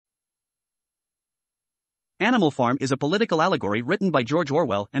Animal Farm is a political allegory written by George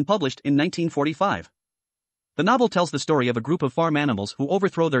Orwell and published in 1945. The novel tells the story of a group of farm animals who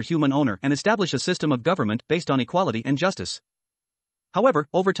overthrow their human owner and establish a system of government based on equality and justice. However,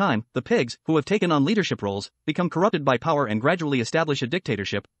 over time, the pigs, who have taken on leadership roles, become corrupted by power and gradually establish a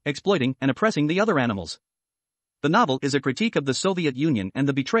dictatorship, exploiting and oppressing the other animals. The novel is a critique of the Soviet Union and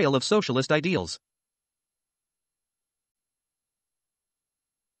the betrayal of socialist ideals.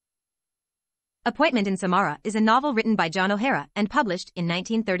 Appointment in Samarra is a novel written by John O'Hara and published in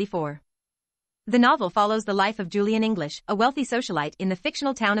 1934. The novel follows the life of Julian English, a wealthy socialite in the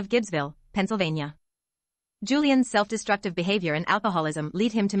fictional town of Gibbsville, Pennsylvania. Julian's self-destructive behavior and alcoholism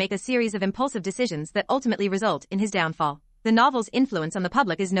lead him to make a series of impulsive decisions that ultimately result in his downfall. The novel's influence on the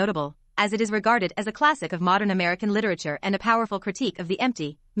public is notable, as it is regarded as a classic of modern American literature and a powerful critique of the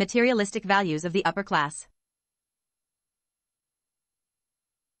empty, materialistic values of the upper class.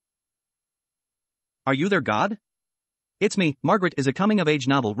 Are You Their God? It's Me, Margaret is a coming-of-age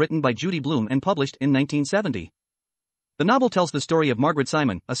novel written by Judy Blume and published in 1970. The novel tells the story of Margaret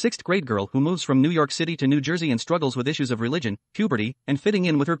Simon, a sixth-grade girl who moves from New York City to New Jersey and struggles with issues of religion, puberty, and fitting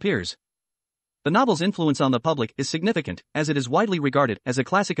in with her peers. The novel's influence on the public is significant, as it is widely regarded as a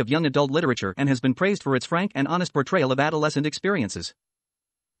classic of young adult literature and has been praised for its frank and honest portrayal of adolescent experiences.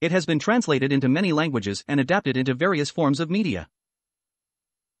 It has been translated into many languages and adapted into various forms of media.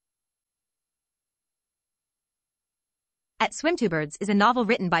 At Swimtubirds is a novel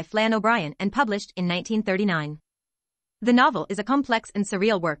written by Flann O'Brien and published in 1939. The novel is a complex and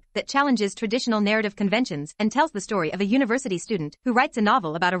surreal work that challenges traditional narrative conventions and tells the story of a university student who writes a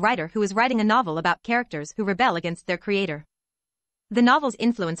novel about a writer who is writing a novel about characters who rebel against their creator. The novel's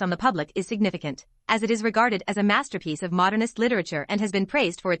influence on the public is significant, as it is regarded as a masterpiece of modernist literature and has been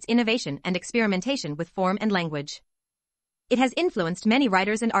praised for its innovation and experimentation with form and language. It has influenced many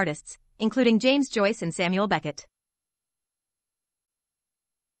writers and artists, including James Joyce and Samuel Beckett.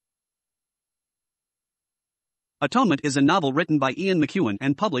 Atonement is a novel written by Ian McEwan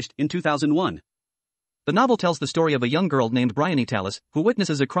and published in 2001. The novel tells the story of a young girl named Bryony Tallis, who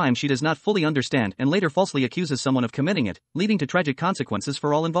witnesses a crime she does not fully understand and later falsely accuses someone of committing it, leading to tragic consequences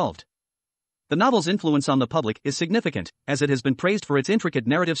for all involved. The novel's influence on the public is significant, as it has been praised for its intricate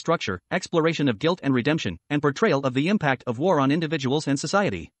narrative structure, exploration of guilt and redemption, and portrayal of the impact of war on individuals and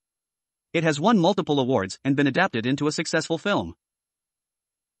society. It has won multiple awards and been adapted into a successful film.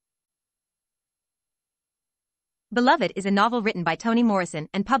 Beloved is a novel written by Toni Morrison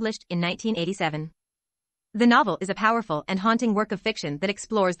and published in 1987. The novel is a powerful and haunting work of fiction that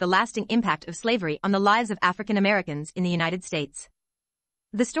explores the lasting impact of slavery on the lives of African Americans in the United States.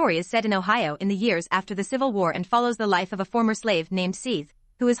 The story is set in Ohio in the years after the Civil War and follows the life of a former slave named Seeth,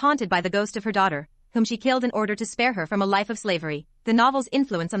 who is haunted by the ghost of her daughter, whom she killed in order to spare her from a life of slavery. The novel's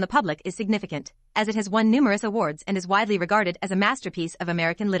influence on the public is significant, as it has won numerous awards and is widely regarded as a masterpiece of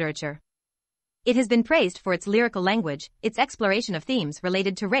American literature. It has been praised for its lyrical language, its exploration of themes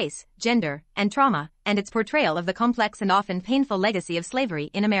related to race, gender, and trauma, and its portrayal of the complex and often painful legacy of slavery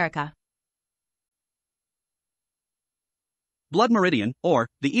in America. Blood Meridian, or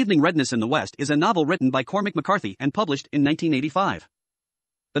The Evening Redness in the West, is a novel written by Cormac McCarthy and published in 1985.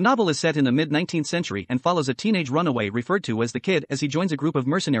 The novel is set in the mid-19th century and follows a teenage runaway referred to as the Kid as he joins a group of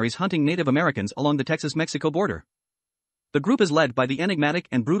mercenaries hunting Native Americans along the Texas-Mexico border. The group is led by the enigmatic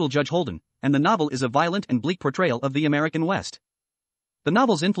and brutal Judge Holden, and the novel is a violent and bleak portrayal of the American West. The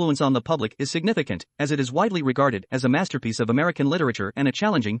novel's influence on the public is significant, as it is widely regarded as a masterpiece of American literature and a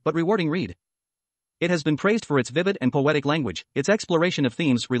challenging but rewarding read. It has been praised for its vivid and poetic language, its exploration of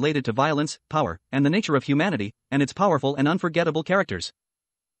themes related to violence, power, and the nature of humanity, and its powerful and unforgettable characters.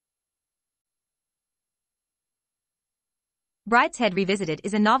 Brideshead Revisited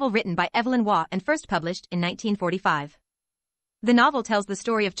is a novel written by Evelyn Waugh and first published in 1945. The novel tells the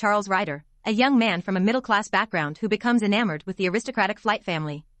story of Charles Ryder, a young man from a middle-class background who becomes enamored with the aristocratic Flight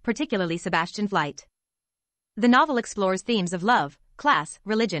family, particularly Sebastian Flight. The novel explores themes of love, class,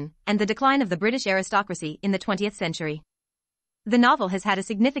 religion, and the decline of the British aristocracy in the 20th century. The novel has had a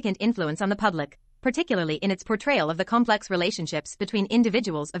significant influence on the public, particularly in its portrayal of the complex relationships between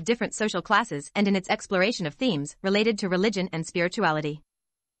individuals of different social classes and in its exploration of themes related to religion and spirituality.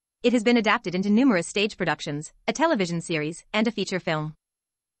 It has been adapted into numerous stage productions, a television series, and a feature film.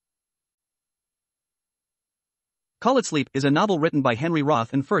 Call It Sleep is a novel written by Henry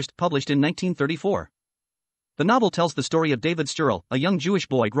Roth and first published in 1934. The novel tells the story of David Sturrell, a young Jewish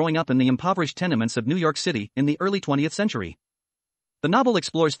boy growing up in the impoverished tenements of New York City in the early 20th century. The novel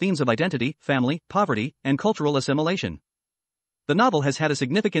explores themes of identity, family, poverty, and cultural assimilation. The novel has had a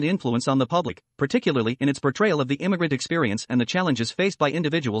significant influence on the public, particularly in its portrayal of the immigrant experience and the challenges faced by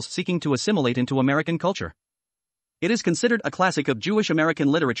individuals seeking to assimilate into American culture. It is considered a classic of Jewish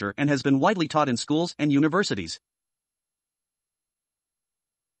American literature and has been widely taught in schools and universities.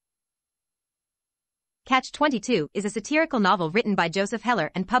 Catch-22 is a satirical novel written by Joseph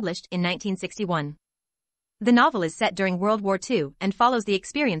Heller and published in 1961. The novel is set during World War II and follows the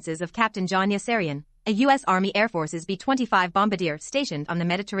experiences of Captain John Yassarian, a U.S. Army Air Force's B-25 bombardier stationed on the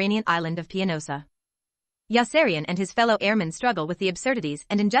Mediterranean island of Pianosa. Yassarian and his fellow airmen struggle with the absurdities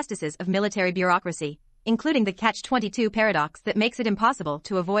and injustices of military bureaucracy, including the Catch-22 paradox that makes it impossible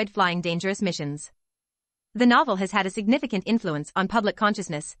to avoid flying dangerous missions. The novel has had a significant influence on public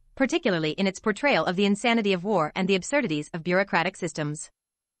consciousness, particularly in its portrayal of the insanity of war and the absurdities of bureaucratic systems.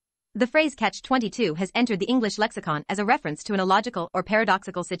 The phrase Catch-22 has entered the English lexicon as a reference to an illogical or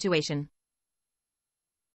paradoxical situation.